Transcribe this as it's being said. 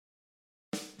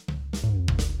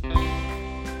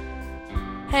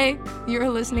Hey, you are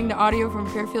listening to audio from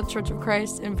Fairfield Church of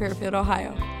Christ in Fairfield,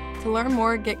 Ohio. To learn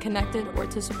more, get connected, or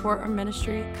to support our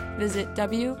ministry, visit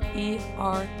werfcc.com.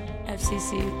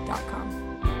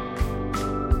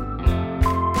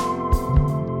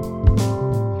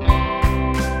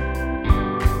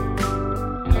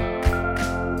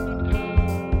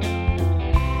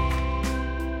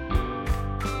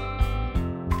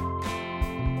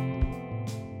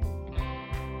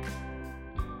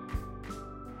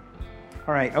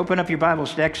 All right, open up your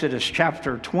Bibles to Exodus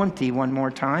chapter 20 one more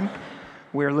time.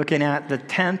 We're looking at the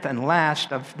 10th and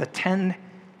last of the 10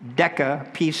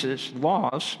 Deca pieces,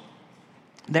 laws,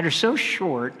 that are so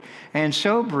short and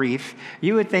so brief,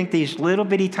 you would think these little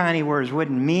bitty tiny words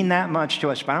wouldn't mean that much to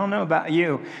us. But I don't know about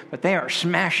you, but they are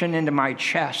smashing into my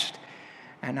chest.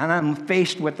 And I'm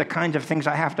faced with the kinds of things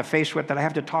I have to face with that I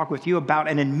have to talk with you about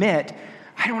and admit,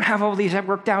 I don't have all these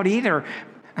worked out either.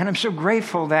 And I'm so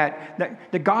grateful that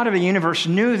the God of the universe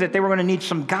knew that they were going to need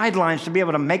some guidelines to be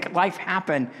able to make life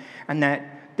happen, and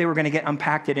that they were going to get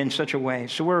unpacked in such a way.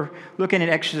 So we're looking at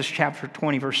Exodus chapter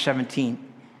 20, verse 17.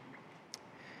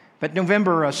 But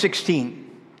November 16th,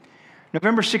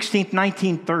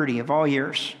 1930, of all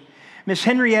years, Miss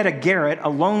Henrietta Garrett, a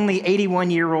lonely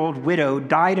 81-year-old widow,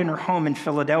 died in her home in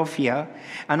Philadelphia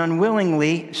and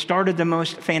unwillingly started the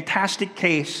most fantastic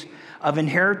case of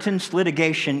inheritance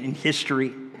litigation in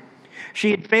history.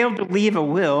 She had failed to leave a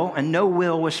will, and no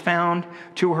will was found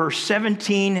to her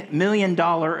 $17 million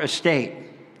estate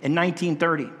in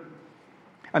 1930.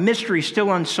 A mystery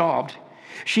still unsolved.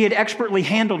 She had expertly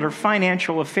handled her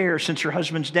financial affairs since her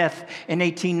husband's death in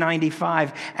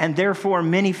 1895, and therefore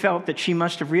many felt that she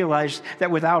must have realized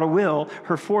that without a will,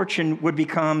 her fortune would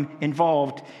become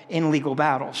involved in legal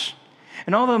battles.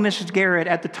 And although Mrs. Garrett,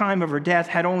 at the time of her death,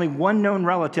 had only one known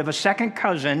relative, a second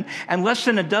cousin, and less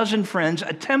than a dozen friends,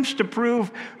 attempts to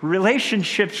prove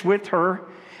relationships with her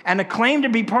and a claim to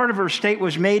be part of her estate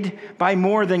was made by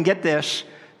more than, get this,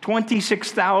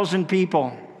 26,000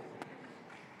 people.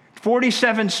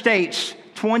 47 states,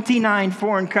 29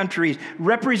 foreign countries,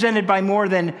 represented by more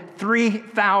than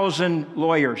 3,000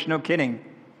 lawyers. No kidding.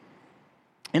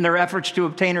 In their efforts to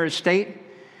obtain her estate,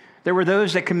 there were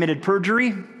those that committed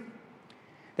perjury.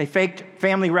 They faked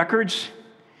family records.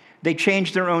 They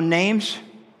changed their own names.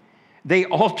 They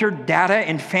altered data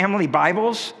in family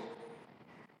Bibles.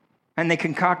 And they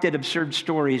concocted absurd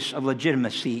stories of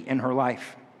legitimacy in her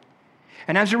life.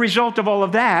 And as a result of all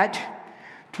of that,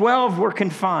 12 were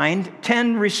confined,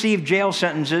 10 received jail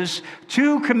sentences,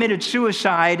 2 committed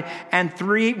suicide, and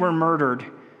 3 were murdered.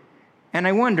 And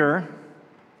I wonder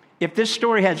if this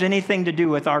story has anything to do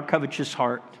with our covetous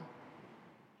heart.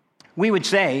 We would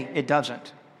say it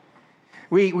doesn't.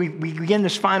 We begin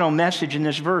this final message in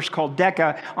this verse called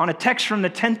Deca on a text from the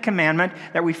 10th commandment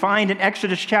that we find in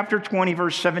Exodus chapter 20,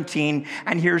 verse 17,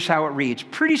 and here's how it reads.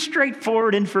 Pretty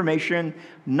straightforward information,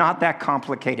 not that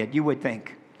complicated, you would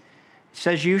think. It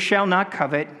says, you shall not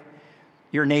covet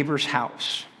your neighbor's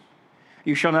house.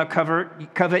 You shall not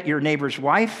covet your neighbor's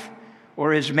wife,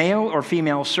 or his male or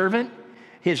female servant,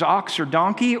 his ox or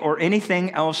donkey, or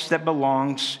anything else that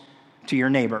belongs to your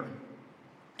neighbor.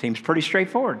 Seems pretty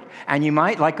straightforward. And you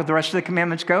might, like the rest of the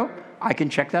commandments go, I can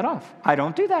check that off. I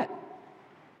don't do that.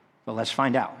 But let's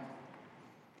find out.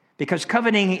 Because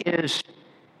coveting is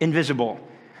invisible.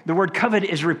 The word covet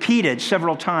is repeated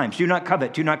several times. Do not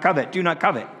covet, do not covet, do not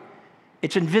covet.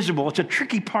 It's invisible. It's a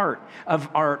tricky part of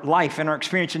our life and our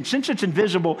experience. And since it's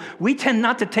invisible, we tend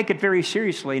not to take it very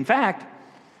seriously. In fact,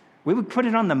 we would put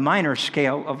it on the minor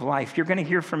scale of life. You're going to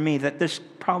hear from me that this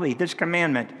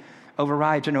commandment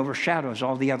overrides and overshadows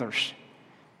all the others.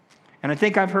 And I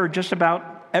think I've heard just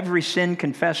about every sin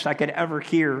confessed I could ever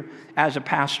hear as a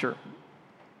pastor.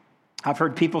 I've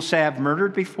heard people say I've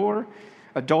murdered before,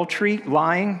 adultery,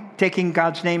 lying, taking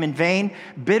God's name in vain,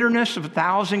 bitterness of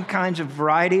 1,000 kinds of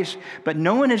varieties, but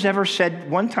no one has ever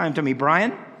said one time to me,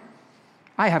 Brian,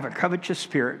 I have a covetous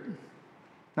spirit.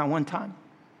 Not one time.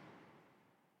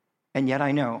 And yet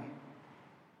I know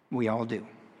we all do.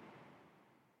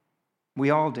 We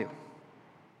all do.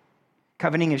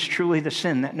 Coveting is truly the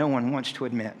sin that no one wants to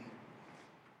admit.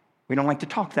 We don't like to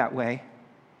talk that way.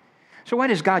 So why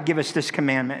does God give us this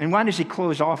commandment? And why does he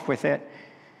close off with it?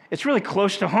 It's really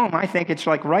close to home. I think it's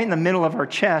like right in the middle of our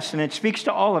chest, and it speaks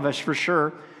to all of us for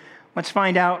sure. Let's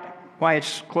find out why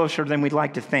it's closer than we'd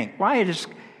like to think. Why is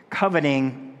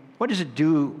coveting, what does it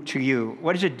do to you?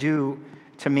 What does it do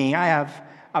to me? I have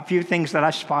a few things that I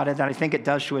spotted that I think it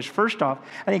does to us. First off,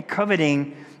 I think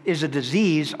coveting is a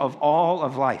disease of all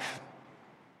of life.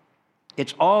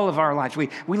 It's all of our lives. We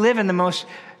live in the most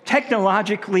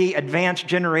technologically advanced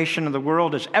generation of the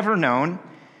world has ever known.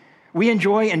 We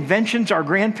enjoy inventions our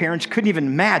grandparents couldn't even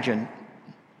imagine,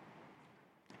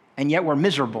 and yet we're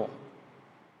miserable.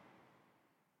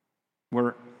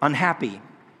 We're unhappy.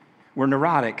 We're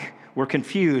neurotic. We're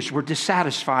confused. We're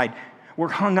dissatisfied. We're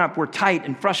hung up. We're tight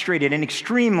and frustrated and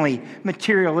extremely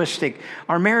materialistic.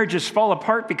 Our marriages fall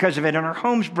apart because of it, and our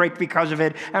homes break because of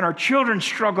it, and our children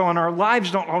struggle, and our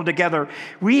lives don't hold together.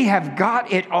 We have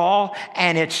got it all,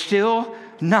 and it's still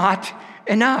not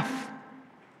enough.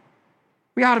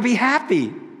 We ought to be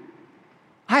happy.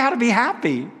 I ought to be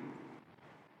happy.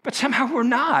 But somehow we're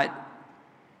not.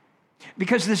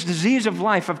 Because this disease of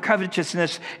life, of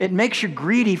covetousness, it makes you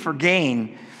greedy for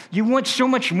gain. You want so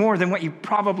much more than what you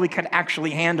probably could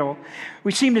actually handle.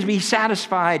 We seem to be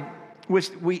satisfied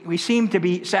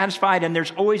and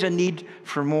there's always a need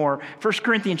for more. 1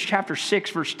 Corinthians chapter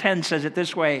 6, verse 10 says it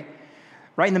this way.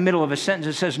 Right in the middle of a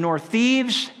sentence, it says, "Nor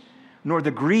thieves, nor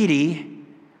the greedy,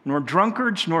 nor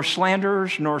drunkards, nor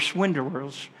slanderers, nor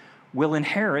swindlers will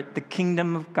inherit the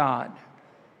kingdom of God."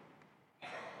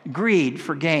 Greed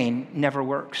for gain never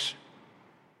works.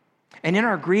 And in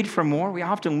our greed for more, we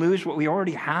often lose what we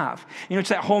already have. You know, it's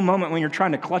that whole moment when you're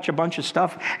trying to clutch a bunch of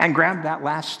stuff and grab that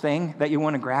last thing that you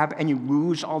want to grab, and you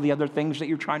lose all the other things that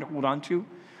you're trying to hold on to.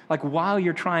 Like while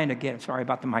you're trying to get, sorry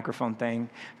about the microphone thing,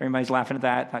 if everybody's laughing at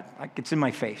that, like it's in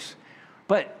my face.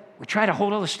 But we try to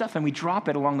hold all this stuff and we drop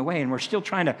it along the way, and we're still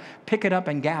trying to pick it up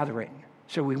and gather it.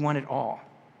 So we want it all.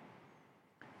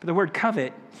 But the word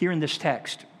covet here in this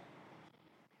text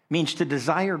means to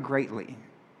desire greatly.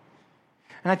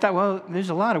 And I thought, well, there's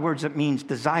a lot of words that means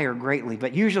desire greatly,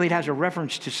 but usually it has a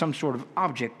reference to some sort of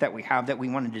object that we have that we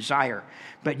want to desire.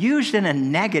 But used in a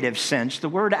negative sense, the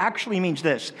word actually means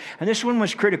this. And this one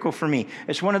was critical for me.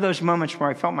 It's one of those moments where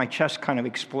I felt my chest kind of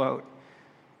explode.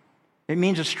 It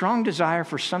means a strong desire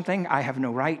for something I have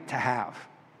no right to have.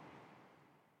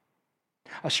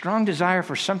 A strong desire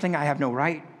for something I have no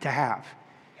right to have.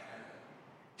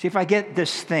 See, if I get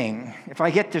this thing, if I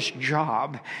get this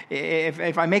job,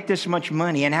 if I make this much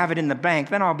money and have it in the bank,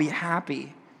 then I'll be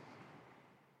happy.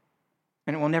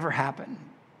 And it will never happen.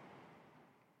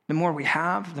 The more we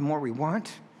have, the more we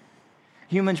want.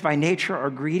 Humans by nature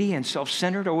are greedy and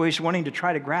self-centered, always wanting to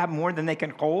try to grab more than they can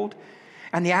hold.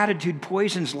 And the attitude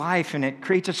poisons life, and it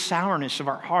creates a sourness of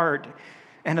our heart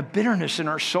and a bitterness in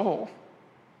our soul.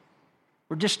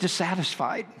 We're just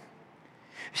dissatisfied.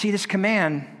 See, this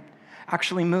command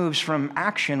actually moves from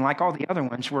action like all the other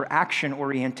ones were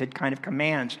action-oriented kind of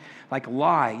commands, like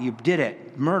lie, you did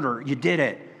it, murder, you did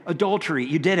it, adultery,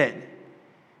 you did it.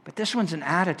 But this one's an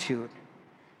attitude,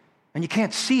 and you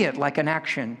can't see it like an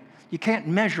action. You can't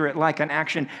measure it like an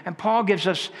action. And Paul gives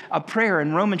us a prayer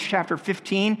in Romans chapter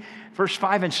 15, verse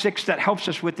 5 and 6 that helps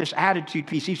us with this attitude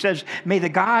piece. He says, "May the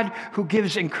God who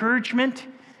gives encouragement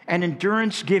and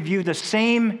endurance give you the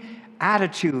same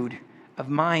attitude of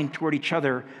mind toward each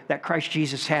other that Christ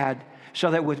Jesus had,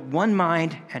 so that with one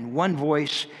mind and one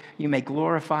voice you may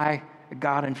glorify the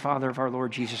God and Father of our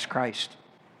Lord Jesus Christ."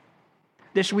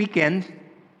 This weekend,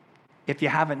 if you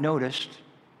haven't noticed,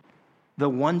 the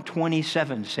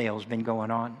 127 sale's been going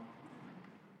on.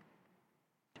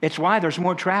 It's why there's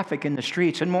more traffic in the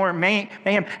streets and more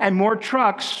mayhem and more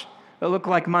trucks that look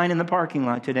like mine in the parking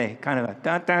lot today. Kind of a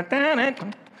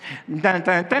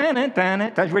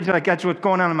that's what's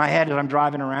going on in my head as I'm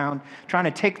driving around, trying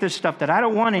to take this stuff that I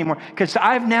don't want anymore, because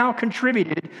I've now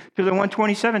contributed to the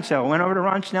 127 sale. Went over to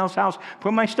Ron Snell's house,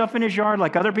 put my stuff in his yard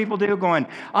like other people do, going,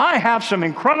 I have some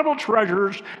incredible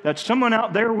treasures that someone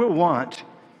out there will want.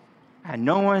 And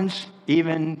no one's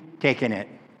even taken it.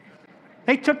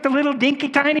 They took the little dinky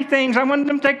tiny things. I wanted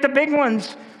them to take the big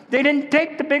ones. They didn't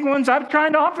take the big ones. I was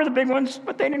trying to offer the big ones,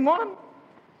 but they didn't want them.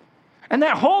 And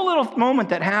that whole little moment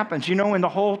that happens, you know, when the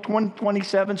whole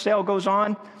 127 sale goes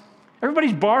on,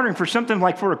 everybody's bartering for something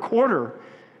like for a quarter,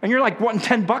 and you're like wanting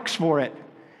 $10 for it.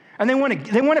 And they want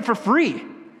it for free.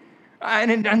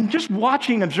 And I'm just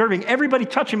watching, observing everybody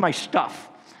touching my stuff.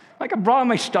 Like I brought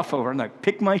my stuff over, and I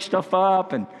pick my stuff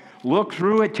up and look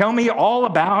through it, tell me all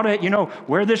about it, you know,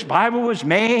 where this Bible was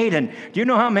made, and do you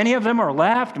know how many of them are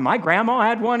left? My grandma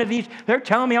had one of these. They're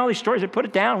telling me all these stories. They put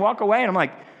it down, walk away, and I'm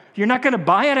like, you're not going to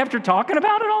buy it after talking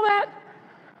about it, all that?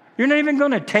 You're not even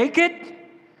going to take it?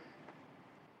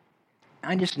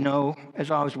 I just know,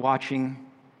 as I was watching,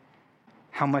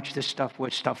 how much this stuff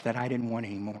was stuff that I didn't want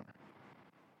anymore.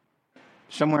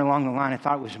 Somewhere along the line, I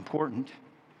thought it was important.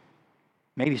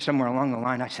 Maybe somewhere along the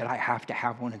line, I said, I have to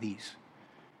have one of these.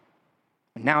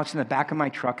 And now it's in the back of my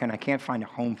truck, and I can't find a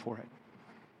home for it.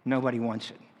 Nobody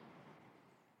wants it.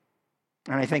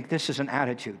 And I think this is an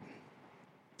attitude.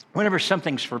 Whenever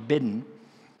something's forbidden,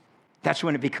 that's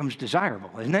when it becomes desirable,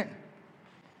 isn't it?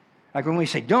 Like when we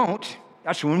say don't,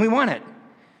 That's when we want it.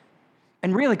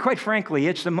 And really, quite frankly,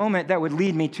 it's the moment that would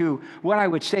lead me to what I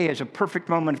would say is a perfect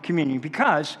moment of communion.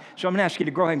 Because, so I'm going to ask you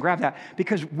to go ahead and grab that,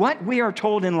 because what we are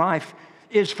told in life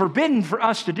is forbidden for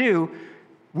us to do.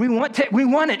 We want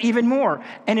it even more.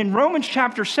 And in Romans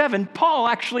chapter 7, Paul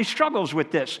actually struggles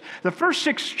with this. The first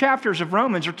 6 chapters of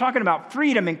Romans are talking about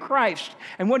freedom in Christ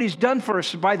and what he's done for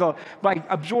us by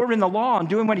absorbing the law and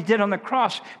doing what he did on the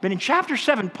cross. But in chapter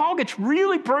 7, Paul gets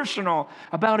really personal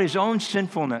about his own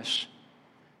sinfulness.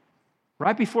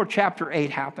 Right before chapter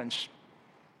 8 happens.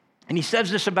 And he says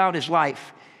this about his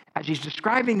life. As he's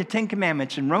describing the 10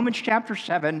 commandments in Romans chapter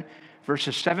 7,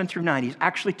 verses 7 through 9, he's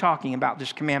actually talking about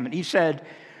this commandment. He said,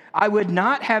 I would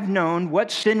not have known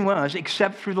what sin was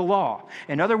except through the law.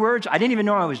 In other words, I didn't even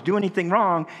know I was doing anything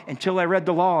wrong until I read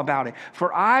the law about it.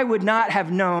 For I would not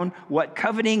have known what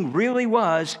coveting really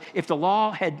was if the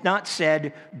law had not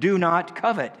said, do not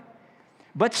covet.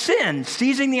 But sin,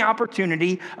 seizing the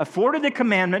opportunity afforded the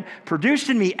commandment, produced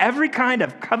in me every kind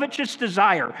of covetous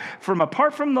desire.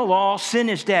 Apart from the law, sin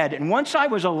is dead. And once I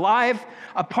was alive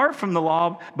apart from the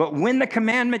law, but when the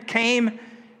commandment came,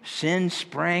 sin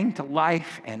sprang to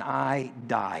life and I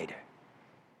died.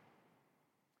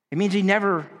 It means he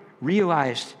never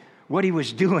realized what he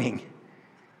was doing.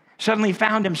 Suddenly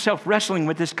found himself wrestling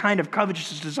with this kind of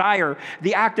covetous desire.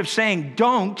 The act of saying,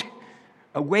 don't,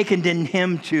 awakened in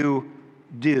him to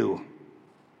do.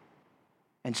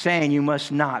 And saying you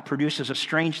must not produces a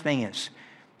strange thing is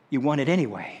you want it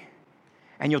anyway,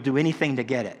 and you'll do anything to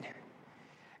get it.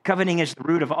 Coveting is the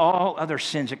root of all other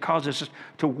sins. It causes us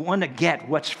to want to get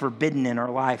what's forbidden in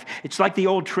our life. It's like the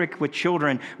old trick with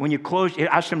children when you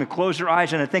ask them to close their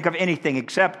eyes and to think of anything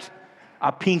except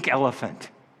a pink elephant.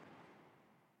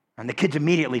 And the kids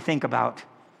immediately think about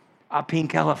a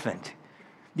pink elephant.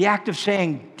 The act of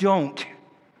saying don't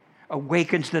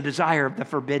awakens the desire of the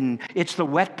forbidden. It's the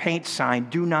wet paint sign,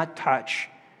 do not touch.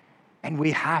 And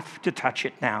we have to touch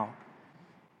it now.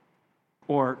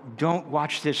 Or don't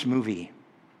watch this movie.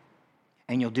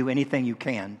 And you'll do anything you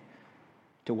can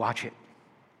to watch it.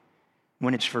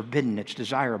 When it's forbidden, it's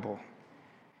desirable.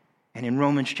 And in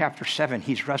Romans chapter 7,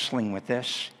 he's wrestling with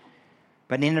this.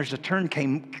 But then there's a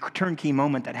turnkey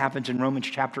moment that happens in Romans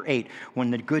chapter 8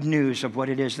 when the good news of what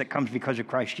it is that comes because of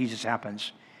Christ Jesus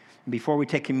happens. Before we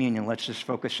take communion, let's just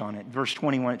focus on it. Verse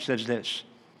 21, it says this.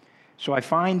 So I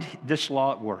find this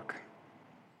law at work.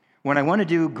 When I want to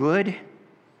do good,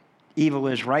 evil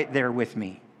is right there with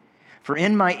me. For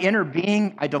in my inner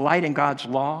being, I delight in God's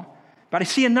law. But I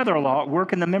see another law at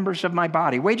work in the members of my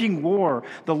body, waging war,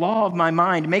 the law of my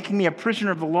mind, making me a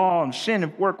prisoner of the law and sin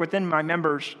at work within my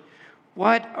members.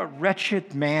 What a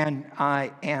wretched man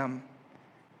I am.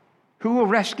 Who will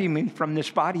rescue me from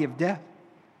this body of death?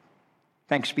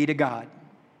 Thanks be to God,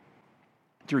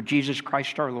 through Jesus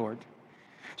Christ our Lord.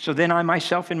 So then I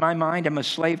myself in my mind am a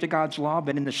slave to God's law,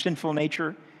 but in the sinful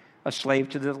nature, a slave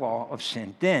to the law of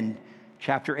sin. Then,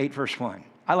 chapter 8, verse 1.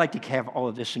 I like to have all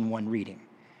of this in one reading.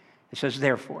 It says,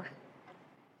 therefore,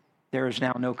 there is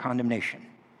now no condemnation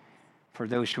for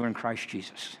those who are in Christ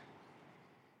Jesus.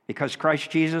 Because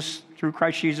through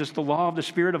Christ Jesus, the law of the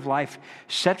Spirit of life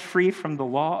set free from the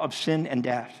law of sin and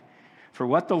death. For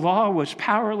what the law was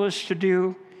powerless to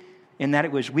do, in that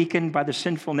it was weakened by the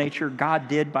sinful nature, God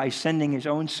did by sending his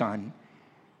own Son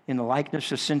in the likeness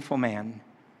of sinful man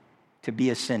to be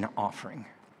a sin offering.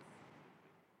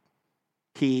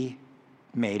 He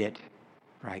made it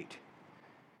right.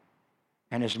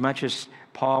 And as much as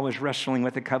Paul was wrestling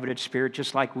with the coveted spirit,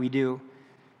 just like we do,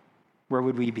 where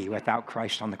would we be without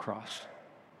Christ on the cross?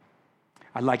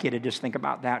 I'd like you to just think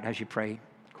about that as you pray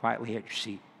quietly at your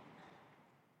seat.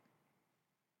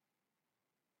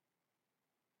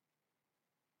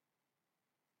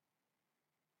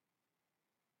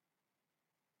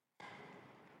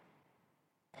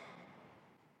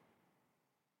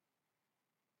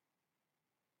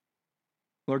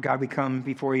 Lord God, we come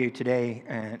before you today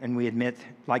and we admit,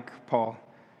 like Paul,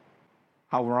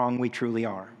 how wrong we truly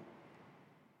are.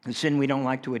 The sin we don't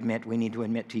like to admit, we need to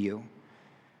admit to you.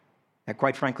 That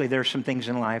quite frankly, there are some things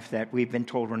in life that we've been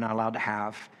told we're not allowed to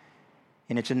have.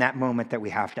 And it's in that moment that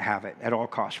we have to have it at all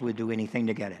costs. We'll do anything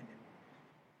to get it.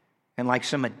 And like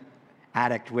some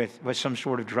addict with some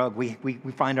sort of drug, we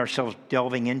find ourselves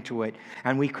delving into it.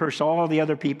 And we curse all the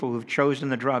other people who've chosen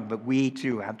the drug, but we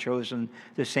too have chosen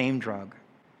the same drug.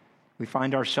 We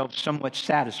find ourselves somewhat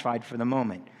satisfied for the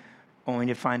moment, only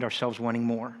to find ourselves wanting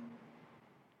more.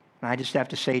 And I just have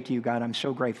to say to you, God, I'm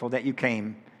so grateful that you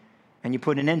came and you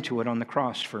put an end to it on the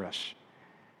cross for us.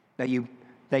 That you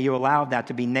allowed that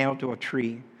to be nailed to a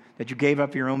tree. That you gave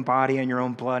up your own body and your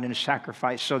own blood in a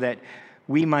sacrifice so that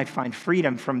we might find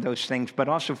freedom from those things, but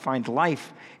also find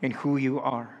life in who you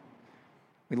are.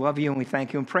 We love you and we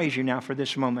thank you and praise you now for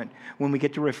this moment when we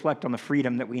get to reflect on the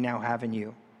freedom that we now have in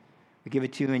you. We give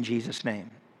it to you in Jesus'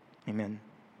 name. Amen.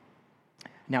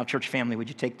 Now, church family, would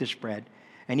you take this bread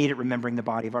and eat it remembering the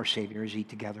body of our Savior as we eat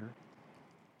together?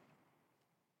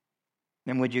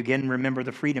 And would you again remember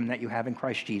the freedom that you have in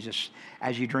Christ Jesus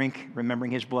as you drink,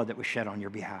 remembering his blood that was shed on your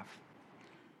behalf?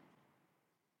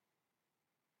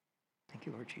 Thank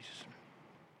you, Lord Jesus.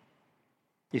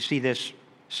 You see, this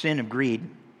sin of greed,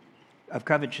 of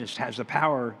covetousness, has the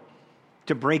power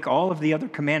to break all of the other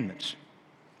commandments.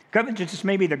 Covetousness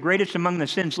may be the greatest among the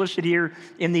sins listed here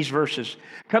in these verses.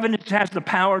 Covetousness has the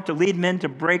power to lead men to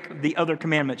break the other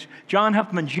commandments. John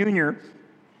Huffman Jr.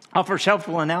 offers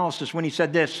helpful analysis when he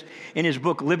said this in his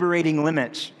book, Liberating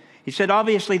Limits. He said,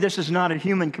 obviously, this is not a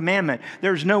human commandment.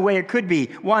 There's no way it could be.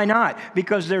 Why not?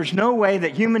 Because there's no way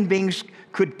that human beings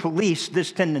could police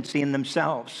this tendency in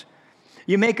themselves.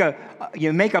 You make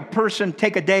a person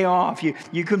take a day off.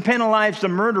 You can penalize the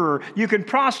murderer. You can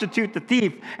prostitute the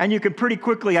thief. And you can pretty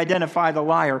quickly identify the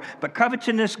liar. But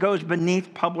covetousness goes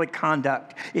beneath public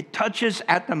conduct. It touches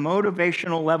at the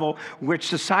motivational level which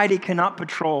society cannot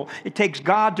patrol. It takes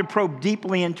God to probe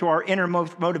deeply into our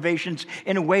innermost motivations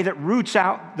in a way that roots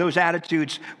out those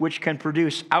attitudes which can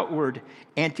produce outward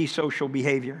antisocial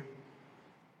behavior.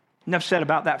 Enough said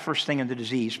about that first thing in the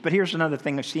disease. But here's another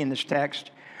thing I see in this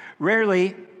text.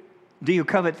 Rarely do you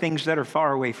covet things that are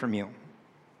far away from you.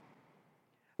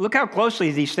 Look how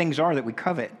closely these things are that we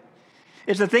covet.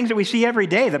 It's the things that we see every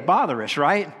day that bother us,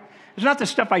 right? It's not the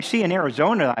stuff I see in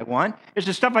Arizona that I want. It's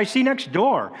the stuff I see next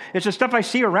door. It's the stuff I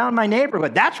see around my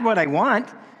neighborhood. That's what I want.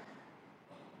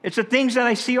 It's the things that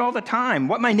I see all the time,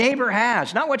 what my neighbor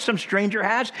has, not what some stranger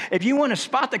has. If you want to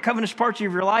spot the covetous parts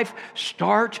of your life,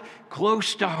 start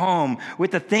close to home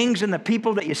with the things and the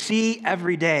people that you see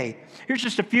every day. Here's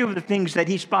just a few of the things that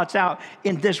he spots out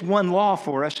in this one law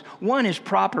for us. One is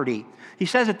property. He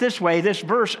says it this way. This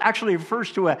verse actually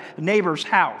refers to a neighbor's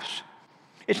house.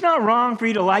 It's not wrong for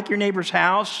you to like your neighbor's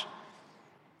house,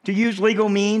 to use legal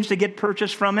means to get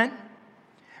purchase from it.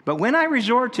 But when I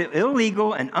resort to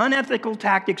illegal and unethical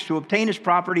tactics to obtain his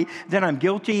property, then I'm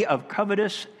guilty of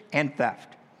covetous and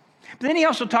theft. But then he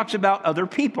also talks about other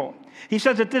people. He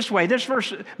says it this way. This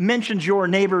verse mentions your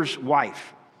neighbor's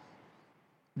wife.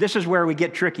 This is where we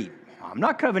get tricky. I'm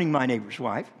not coveting my neighbor's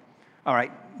wife. All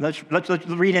right, let's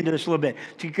read into this a little bit.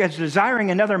 Because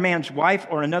desiring another man's wife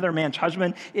or another man's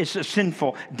husband is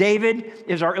sinful. David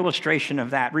is our illustration of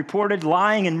that. Reported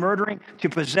lying and murdering to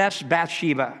possess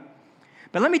Bathsheba.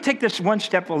 But let me take this one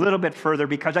step a little bit further,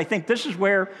 because I think this is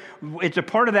where it's a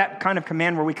part of that kind of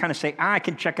command where we kind of say, I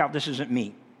can check out, this isn't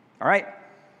me. All right?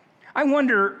 I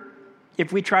wonder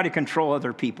if we try to control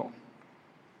other people,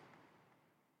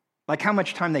 like how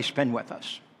much time they spend with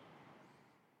us,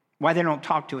 why they don't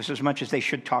talk to us as much as they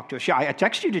should talk to us. Yeah, I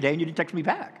texted you today and you didn't text me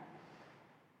back.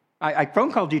 I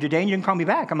phone called you today and you didn't call me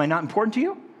back. Am I not important to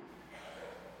you?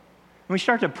 We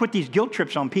start to put these guilt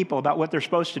trips on people about what they're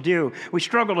supposed to do. We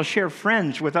struggle to share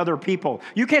friends with other people.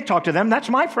 You can't talk to them. That's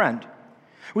my friend.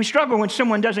 We struggle when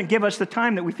someone doesn't give us the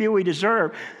time that we feel we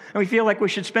deserve, and we feel like we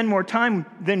should spend more time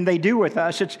than they do with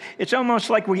us. It's almost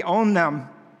like we own them.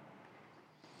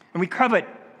 And we covet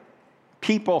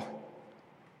people,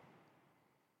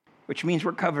 which means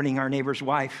we're coveting our neighbor's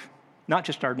wife. Not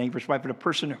just our neighbor's wife, but a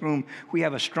person whom we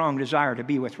have a strong desire to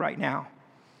be with right now.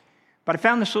 But I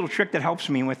found this little trick that helps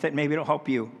me with it. Maybe it'll help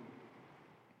you.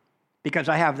 Because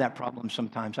I have that problem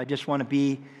sometimes. I just want to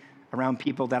be around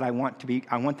people that I want them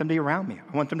to be around me.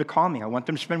 I want them to call me. I want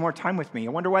them to spend more time with me. I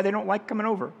wonder why they don't like coming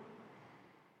over.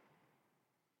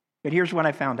 But here's what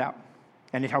I found out,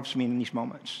 and it helps me in these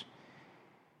moments.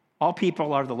 All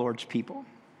people are the Lord's people.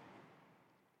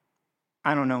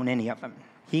 I don't own any of them.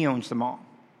 He owns them all.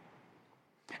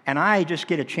 And I just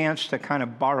get a chance to kind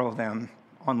of borrow them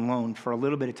on loan for a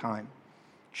little bit of time.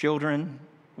 Children,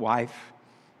 wife,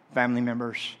 family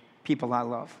members, people I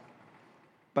love.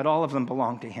 But all of them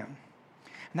belong to him.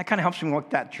 And that kind of helps me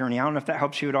walk that journey. I don't know if that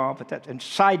helps you at all, but that, and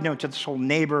side note to this whole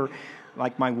neighbor,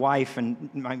 like my wife and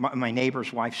my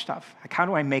neighbor's wife stuff. Like, how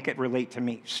do I make it relate to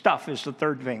me? Stuff is the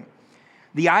third thing.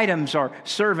 The items are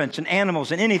servants and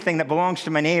animals and anything that belongs to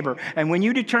my neighbor. And when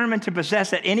you determine to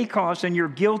possess at any cost, then you're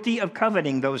guilty of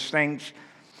coveting those things.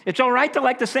 It's all right to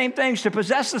like the same things, to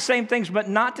possess the same things, but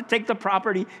not to take the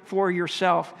property for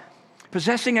yourself.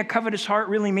 Possessing a covetous heart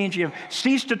really means you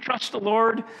cease to trust the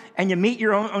Lord and you meet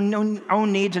your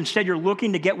own needs. Instead, you're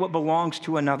looking to get what belongs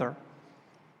to another.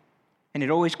 And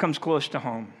it always comes close to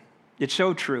home. It's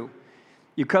so true.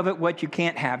 You covet what you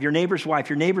can't have, your neighbor's wife,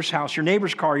 your neighbor's house, your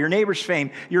neighbor's car, your neighbor's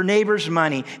fame, your neighbor's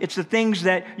money. It's the things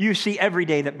that you see every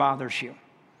day that bothers you.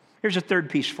 Here's a third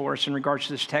piece for us in regards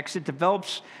to this text. It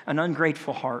develops an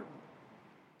ungrateful heart.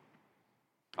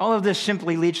 All of this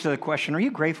simply leads to the question, are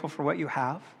you grateful for what you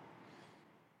have?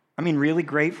 I mean, really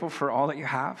grateful for all that you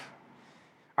have?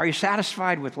 Are you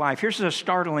satisfied with life? Here's a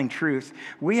startling truth.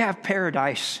 We have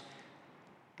paradise,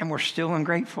 and we're still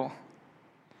ungrateful.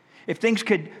 If things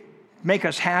could make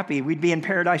us happy, we'd be in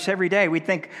paradise every day. We'd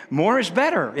think more is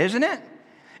better, isn't it?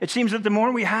 It seems that the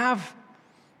more we have,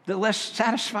 the less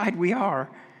satisfied we are.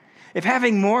 If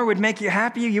having more would make you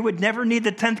happy, you would never need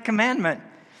the 10th commandment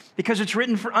because it's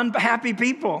written for unhappy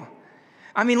people.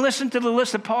 I mean, listen to the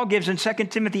list that Paul gives in 2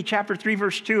 Timothy chapter 3,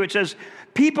 verse 2. It says,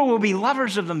 people will be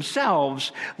lovers of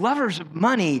themselves, lovers of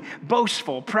money,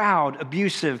 boastful, proud,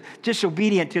 abusive,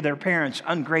 disobedient to their parents,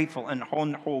 ungrateful, and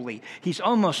unholy. He's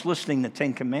almost listing the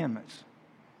 10 commandments.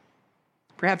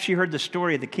 Perhaps you heard the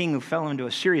story of the king who fell into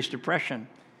a serious depression.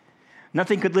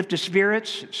 Nothing could lift his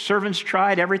spirits. Servants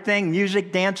tried everything,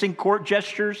 music, dancing, court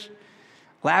gestures,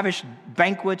 lavish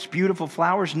banquets, beautiful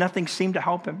flowers. Nothing seemed to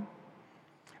help him.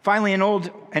 Finally, an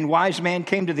old and wise man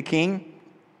came to the king,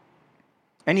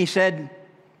 and he said,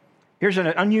 here's an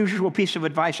unusual piece of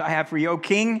advice I have for you, O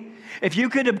king. If you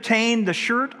could obtain the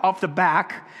shirt off the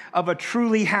back of a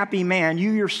truly happy man,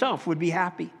 you yourself would be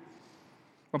happy.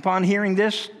 Upon hearing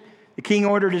this, the king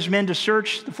ordered his men to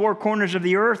search the four corners of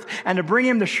the earth and to bring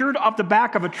him the shirt off the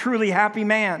back of a truly happy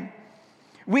man.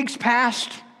 Weeks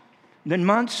passed, then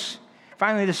months.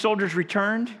 Finally, the soldiers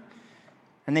returned,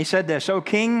 and they said this, O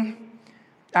king,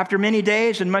 after many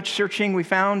days and much searching, we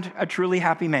found a truly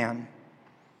happy man.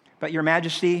 But your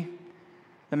majesty,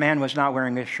 the man was not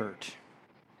wearing a shirt.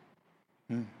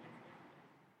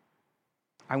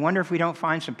 I wonder if we don't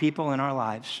find some people in our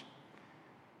lives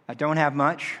that don't have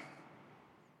much,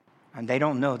 and they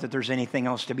don't know that there's anything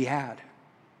else to be had.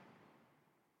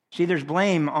 See, there's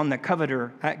blame on the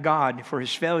coveter at God for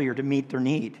his failure to meet their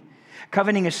need.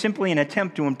 Coveting is simply an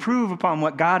attempt to improve upon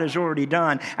what God has already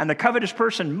done. And the covetous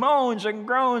person moans and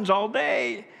groans all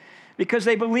day because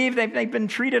they believe they've been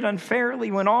treated unfairly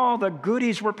when all the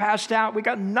goodies were passed out. We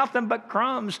got nothing but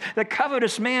crumbs. The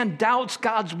covetous man doubts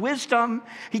God's wisdom.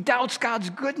 He doubts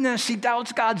God's goodness. He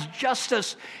doubts God's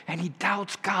justice. And he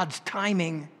doubts God's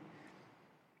timing.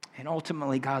 And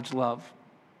ultimately, God's love.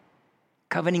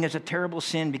 Coveting is a terrible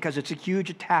sin because it's a huge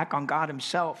attack on God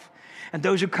himself. And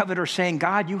those who covet are saying,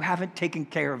 God, you haven't taken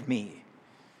care of me.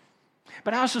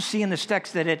 But I also see in this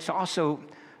text that it's also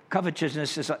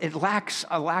covetousness, it lacks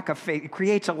a lack of faith. It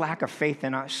creates a lack of faith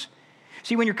in us.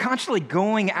 See, when you're constantly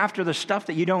going after the stuff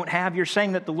that you don't have, you're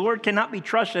saying that the Lord cannot be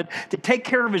trusted to take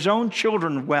care of his own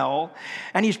children well.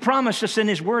 And he's promised us in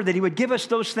his word that he would give us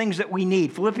those things that we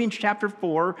need. Philippians chapter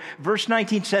 4, verse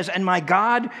 19 says, and my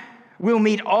God will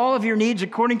meet all of your needs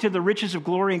according to the riches of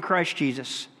glory in Christ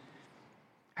Jesus.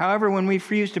 However, when we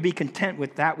refuse to be content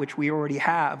with that which we already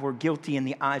have, we're guilty in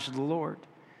the eyes of the Lord.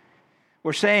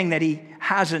 We're saying that he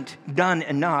hasn't done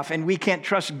enough, and we can't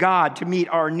trust God to meet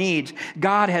our needs.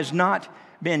 God has not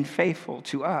been faithful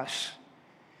to us.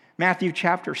 Matthew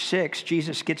chapter 6,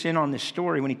 Jesus gets in on this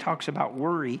story when he talks about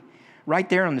worry. Right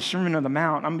there on the Sermon on the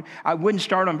Mount. I wouldn't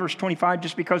start on verse 25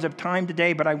 just because of time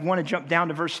today, but I want to jump down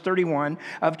to verse 31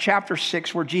 of chapter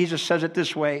 6 where Jesus says it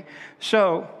this way.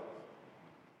 So,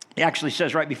 he actually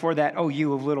says right before that, oh,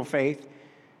 you of little faith.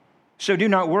 So do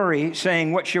not worry,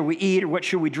 saying, what shall we eat, or what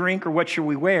shall we drink, or what shall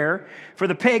we wear? For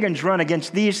the pagans run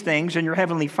against these things, and your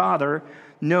heavenly Father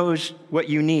knows what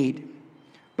you need.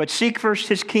 But seek first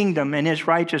his kingdom and his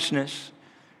righteousness,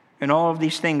 and all of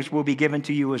these things will be given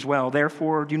to you as well.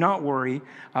 Therefore, do not worry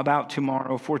about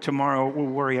tomorrow, for tomorrow will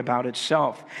worry about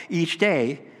itself. Each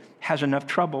day has enough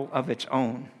trouble of its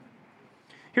own.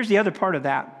 Here's the other part of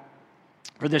that,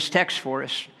 or this text for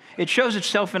us. It shows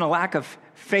itself in a lack of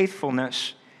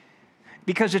faithfulness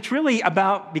because it's really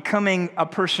about becoming a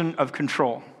person of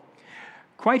control.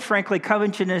 Quite frankly,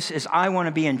 covetousness is I want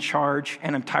to be in charge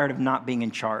and I'm tired of not being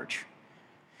in charge.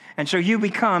 And so you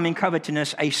become, in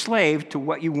covetousness, a slave to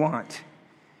what you want.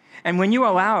 And when you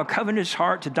allow a covetous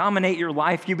heart to dominate your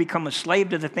life, you become a slave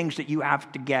to the things that you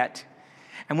have to get.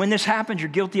 And when this happens,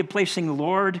 you're guilty of placing the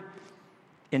Lord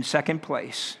in second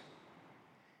place.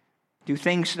 Do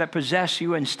things that possess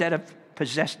you instead of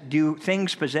do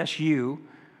things possess you,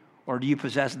 or do you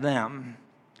possess them?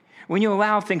 When you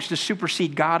allow things to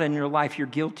supersede God in your life, you're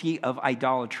guilty of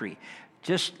idolatry.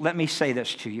 Just let me say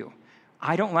this to you.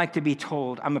 I don't like to be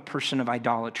told I'm a person of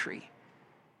idolatry.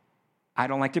 I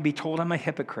don't like to be told I'm a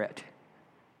hypocrite.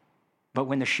 But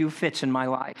when the shoe fits in my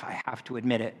life, I have to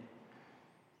admit it.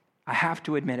 I have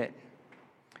to admit it.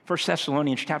 1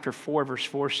 Thessalonians chapter 4, verse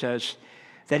 4 says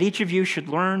that each of you should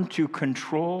learn to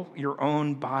control your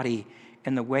own body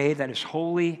in the way that is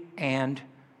holy and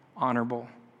honorable.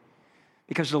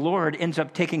 Because the Lord ends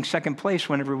up taking second place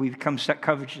whenever we become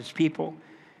covetous people.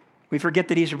 We forget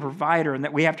that he's a provider and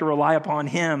that we have to rely upon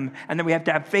him and that we have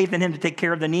to have faith in him to take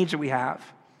care of the needs that we have.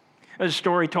 There's a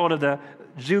story told of the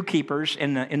zookeepers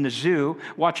in the zoo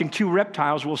watching two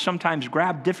reptiles will sometimes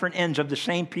grab different ends of the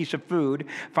same piece of food,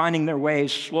 finding their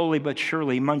ways slowly but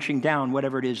surely munching down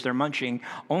whatever it is they're munching,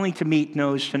 only to meet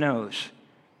nose to nose.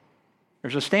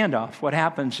 There's a standoff. What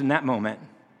happens in that moment?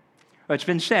 Well, it's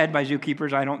been said by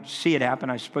zookeepers, I don't see it happen,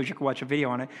 I suppose you could watch a video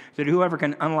on it, that whoever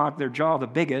can unlock their jaw the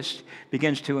biggest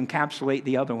begins to encapsulate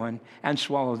the other one and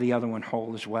swallow the other one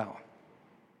whole as well.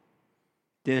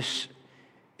 This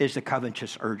is the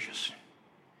covetous urges.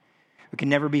 We can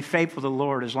never be faithful to the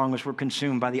Lord as long as we're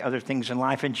consumed by the other things in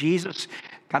life. And Jesus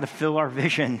got to fill our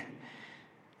vision.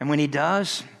 And when he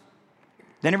does,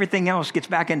 then everything else gets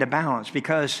back into balance.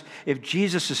 Because if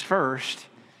Jesus is first,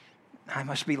 I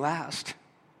must be last.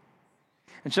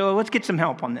 And so let's get some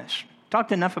help on this.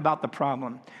 Talked enough about the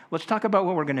problem. Let's talk about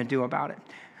what we're going to do about it.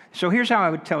 So here's how I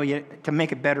would tell you to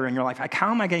make it better in your life. Like,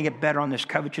 how am I going to get better on this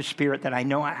covetous spirit that I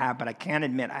know I have, but I can't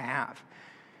admit I have?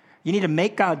 You need to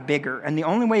make God bigger, and the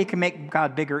only way you can make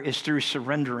God bigger is through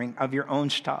surrendering of your own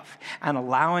stuff and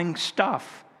allowing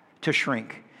stuff to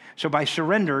shrink. So by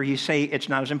surrender, you say it's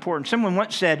not as important. Someone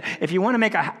once said, if you want to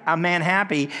make a man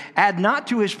happy, add not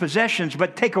to his possessions,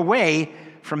 but take away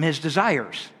from his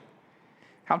desires.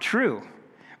 How true.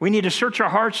 We need to search our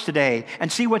hearts today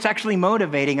and see what's actually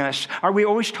motivating us. Are we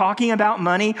always talking about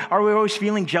money? Are we always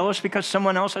feeling jealous because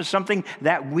someone else has something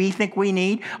that we think we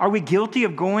need? Are we guilty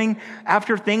of going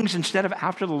after things instead of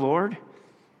after the Lord?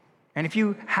 And if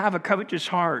you have a covetous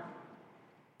heart,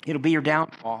 it'll be your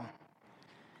downfall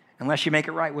unless you make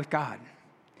it right with God.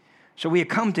 So we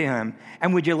come to him,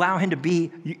 and would you allow him to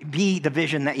be the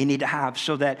vision that you need to have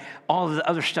so that all of the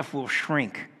other stuff will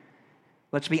shrink?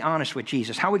 Let's be honest with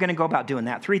Jesus. How are we going to go about doing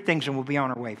that? 3 things and we'll be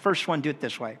on our way. First one, do it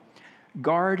this way.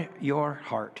 Guard your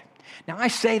heart. Now, I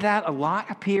say that a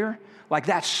lot up here, like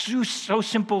that's so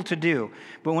simple to do.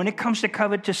 But when it comes to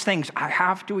covetous things, I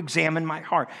have to examine my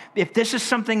heart. If this is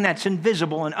something that's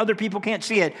invisible and other people can't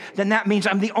see it, then that means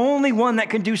I'm the only one that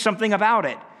can do something about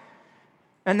it.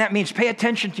 And that means pay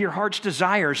attention to your heart's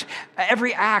desires.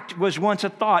 Every act was once a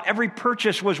thought. Every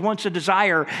purchase was once a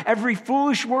desire. Every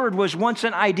foolish word was once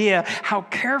an idea. How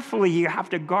carefully you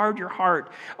have to guard your heart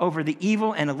over the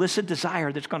evil and illicit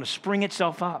desire that's going to spring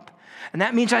itself up. And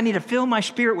that means I need to fill my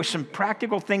spirit with some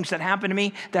practical things that happen to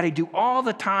me that I do all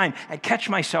the time. I catch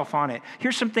myself on it.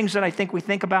 Here's some things that I think we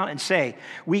think about and say.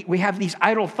 We have these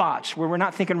idle thoughts where we're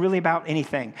not thinking really about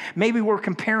anything. Maybe we're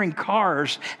comparing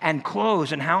cars and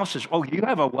clothes and houses. Oh, you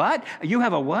have a what? You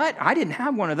have a what? I didn't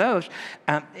have one of those.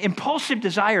 Impulsive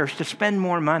desires to spend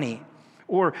more money.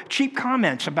 Or cheap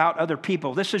comments about other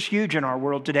people. This is huge in our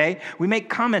world today. We make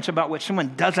comments about what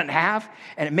someone doesn't have,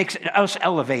 and it makes us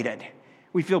elevated.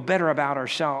 We feel better about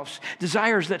ourselves.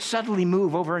 Desires that suddenly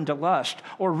move over into lust,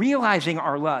 or realizing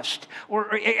our lust,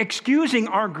 or excusing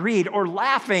our greed, or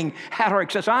laughing at our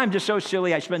excess. I'm just so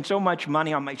silly. I spend so much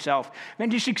money on myself.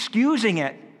 And just excusing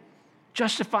it,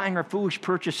 justifying our foolish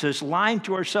purchases, lying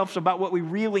to ourselves about what we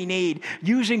really need,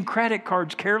 using credit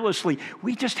cards carelessly.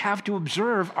 We just have to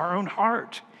observe our own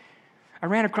heart. I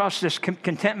ran across this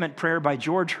contentment prayer by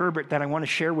George Herbert that I want to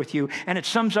share with you, and it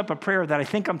sums up a prayer that I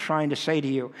think I'm trying to say to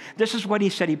you. This is what he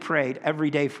said he prayed every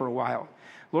day for a while.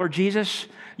 Lord Jesus,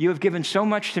 you have given so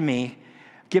much to me.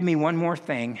 Give me one more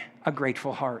thing, a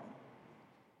grateful heart.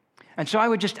 And so I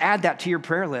would just add that to your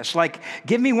prayer list. Like,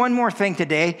 give me one more thing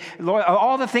today. Lord,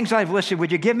 all the things I've listed,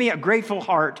 would you give me a grateful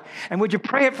heart? And would you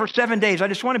pray it for 7 days? I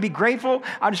just want to be grateful.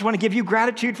 I just want to give you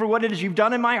gratitude for what it is you've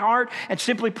done in my heart, and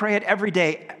simply pray it every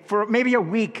day for maybe a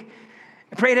week.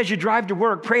 Pray it as you drive to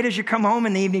work. Pray it as you come home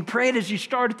in the evening. Pray it as you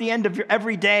start at the end of your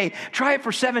every day. Try it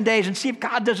for 7 days and see if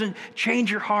God doesn't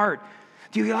change your heart.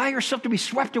 Do you allow yourself to be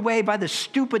swept away by this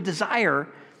stupid desire?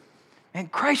 And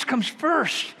Christ comes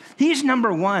first. He's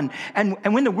number one. And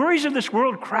when the worries of this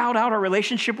world crowd out our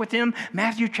relationship with him,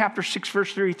 Matthew chapter 6,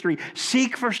 verse 33,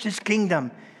 seek first his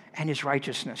kingdom and his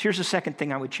righteousness. Here's the second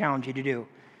thing I would challenge you to do.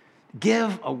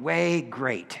 Give away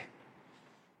great.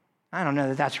 I don't know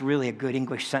that that's really a good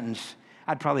English sentence.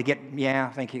 I'd probably get, yeah,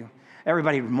 thank you.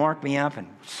 Everybody would mark me up and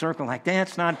circle like,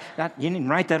 that's not, that, you didn't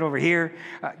write that over here.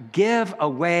 Give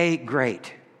away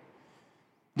great.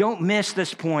 Don't miss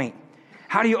this point.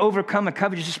 How do you overcome a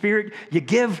covetous spirit? You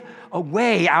give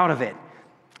away out of it.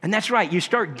 And that's right, you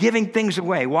start giving things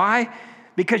away. Why?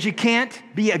 Because you can't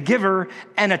be a giver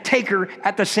and a taker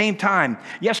at the same time.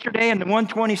 Yesterday in the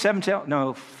 127 sale,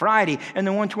 no, Friday in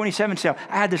the 127 sale,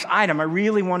 I had this item. I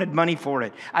really wanted money for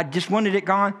it. I just wanted it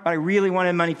gone, but I really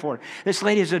wanted money for it. This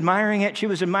lady is admiring it. She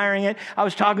was admiring it. I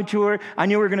was talking to her. I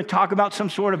knew we were going to talk about some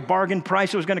sort of bargain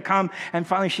price that was going to come. And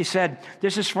finally she said,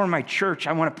 this is for my church.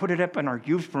 I want to put it up in our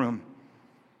youth room.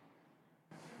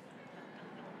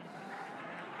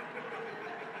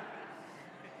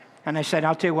 And I said,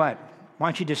 I'll tell you what. Why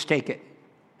don't you just take it?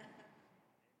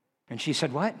 And she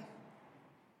said, what?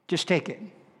 Just take it.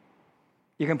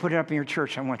 You can put it up in your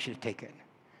church. I want you to take it.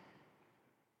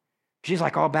 She's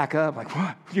like all back up, like,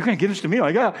 what? You're going to give this to me?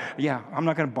 Like, yeah, I'm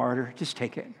not going to barter. Just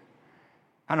take it.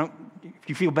 If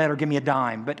you feel better, give me a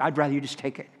dime, but I'd rather you just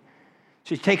take it.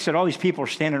 So she takes it. All these people are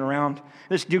standing around.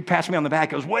 This dude passed me on the back.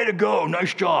 He goes, way to go.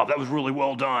 Nice job. That was really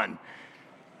well done.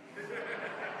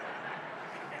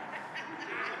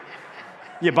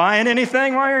 You buying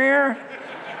anything while you're here?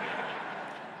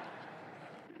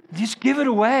 Just give it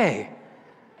away.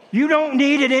 You don't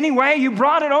need it anyway. You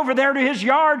brought it over there to his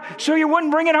yard so you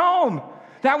wouldn't bring it home.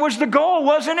 That was the goal,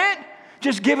 wasn't it?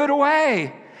 Just give it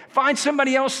away. Find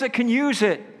somebody else that can use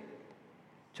it.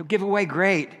 So give away,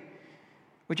 great.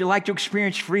 Would you like to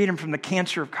experience freedom from the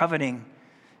cancer of coveting?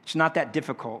 It's not that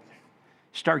difficult.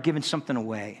 Start giving something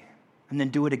away and then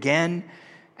do it again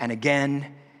and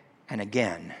again and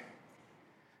again.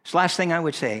 So last thing I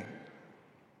would say,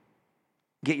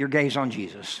 get your gaze on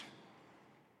Jesus.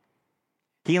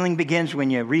 Healing begins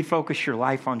when you refocus your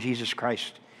life on Jesus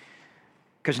Christ,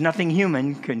 because nothing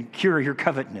human can cure your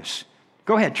covetousness.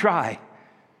 Go ahead, try.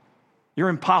 You're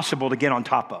impossible to get on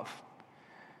top of.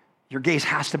 Your gaze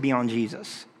has to be on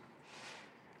Jesus.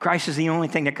 Christ is the only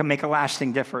thing that can make a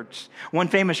lasting difference. One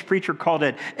famous preacher called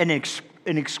it an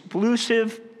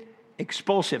expulsive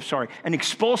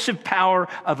power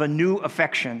of a new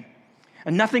affection.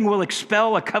 And nothing will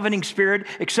expel a coveting spirit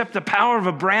except the power of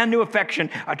a brand new affection,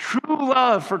 a true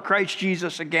love for Christ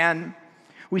Jesus again.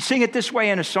 We sing it this way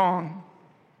in a song.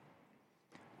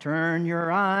 Turn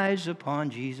your eyes upon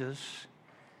Jesus.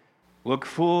 Look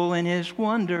full in his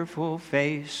wonderful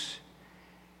face.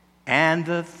 And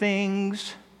the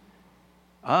things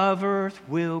of earth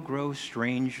will grow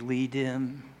strangely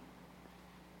dim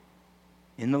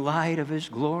in the light of his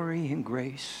glory and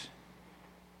grace.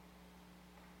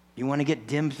 You want to get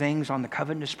dim things on the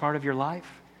covetous part of your life?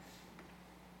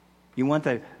 You want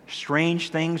the strange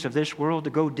things of this world to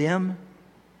go dim?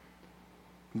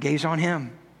 Gaze on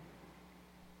him.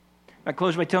 I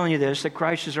close by telling you this, that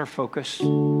Christ is our focus. It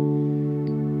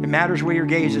matters where your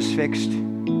gaze is fixed.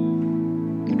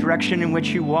 The direction in which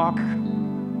you walk,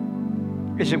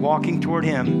 is it walking toward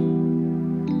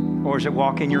him? Or is it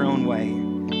walking your own way?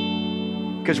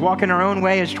 Because walking our own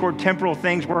way is toward temporal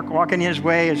things. Walking his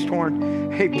way is toward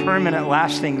a permanent,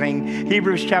 lasting thing.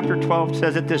 Hebrews chapter 12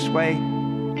 says it this way.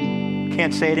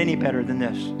 Can't say it any better than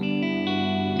this.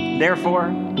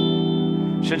 Therefore,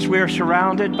 since we are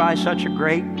surrounded by such a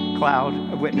great cloud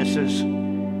of witnesses,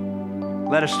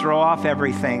 let us throw off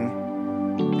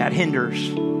everything that hinders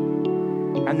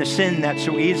and the sin that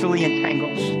so easily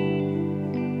entangles.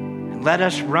 And let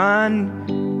us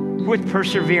run with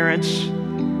perseverance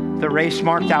the race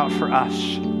marked out for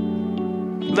us.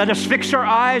 Let us fix our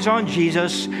eyes on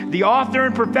Jesus, the author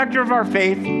and perfecter of our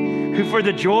faith, who for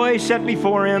the joy set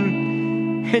before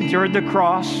him endured the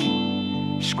cross,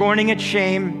 scorning its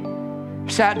shame,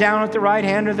 sat down at the right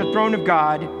hand of the throne of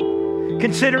God.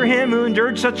 Consider him who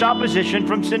endured such opposition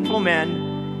from sinful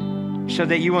men, so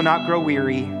that you will not grow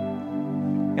weary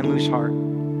and lose heart.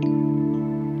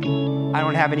 I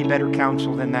don't have any better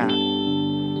counsel than that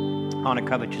on a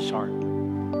covetous heart.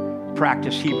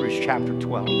 Practice Hebrews chapter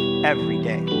 12 every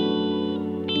day.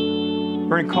 We're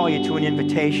going to call you to an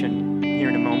invitation here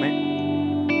in a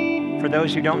moment. For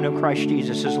those who don't know Christ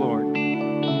Jesus as Lord,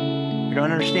 who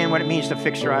don't understand what it means to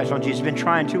fix their eyes on Jesus, have been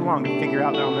trying too long to figure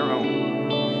out that on their own.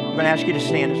 I'm going to ask you to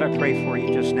stand as I pray for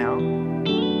you just now.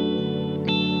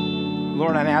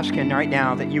 Lord, I'm asking right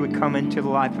now that you would come into the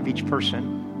life of each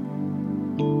person.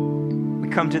 We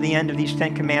come to the end of these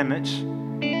 10 commandments,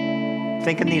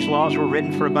 thinking these laws were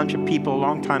written for a bunch of people a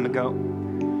long time ago,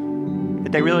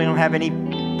 that they really don't have any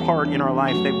part in our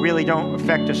life. They really don't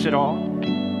affect us at all.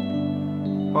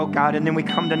 Oh God, and then we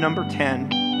come to number 10.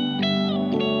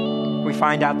 We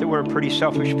find out that we're a pretty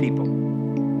selfish people.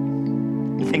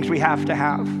 The things we have to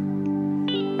have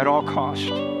at all cost.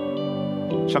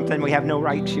 Something we have no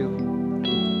right to.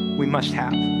 We must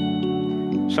have.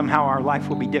 Somehow our life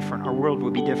will be different. Our world will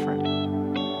be different.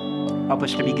 Help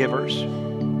us to be givers.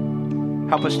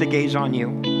 Help us to gaze on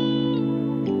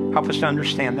you. Help us to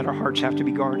understand that our hearts have to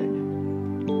be guarded.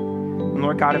 And And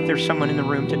Lord God, if there's someone in the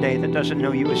room today that doesn't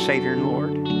know you as Savior and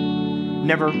Lord,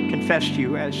 never confessed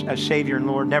you as Savior and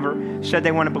Lord, never said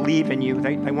they want to believe in you,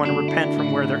 they want to repent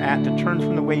from where they're at, to turn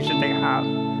from the ways that they have,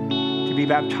 to be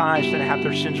baptized and have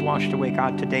their sins washed away,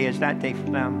 God, today is that day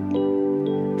for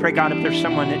them. Pray, God, if there's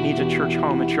someone that needs a church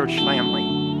home, a church family,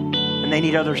 and they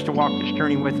need others to walk this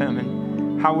journey with them,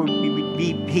 and how would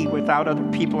we be without other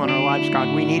people in our lives,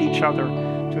 God? We need each other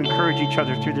to encourage each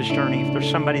other through this journey. If there's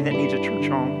somebody that needs a church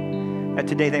home, that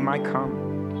today they might come.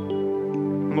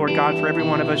 And Lord God, for every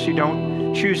one of us who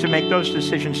don't choose to make those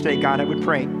decisions today, God, I would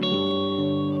pray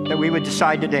that we would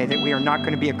decide today that we are not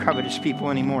going to be a covetous people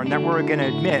anymore, and that we're going to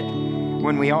admit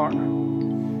when we are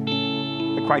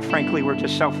that, quite frankly, we're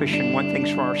just selfish and want things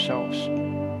for ourselves.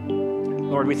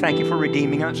 Lord, we thank you for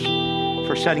redeeming us,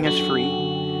 for setting us free,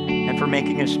 and for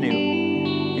making us new.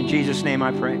 In Jesus' name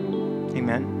I pray.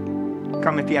 Amen.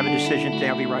 Come if you have a decision today.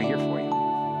 I'll be right here for you.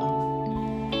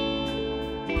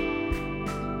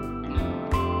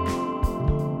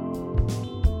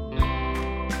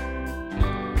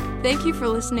 Thank you for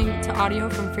listening to audio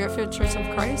from Fairfield Church of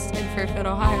Christ in Fairfield,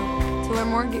 Ohio. To learn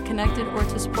more, get connected, or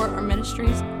to support our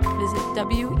ministries, visit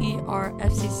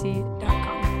werfcc.org.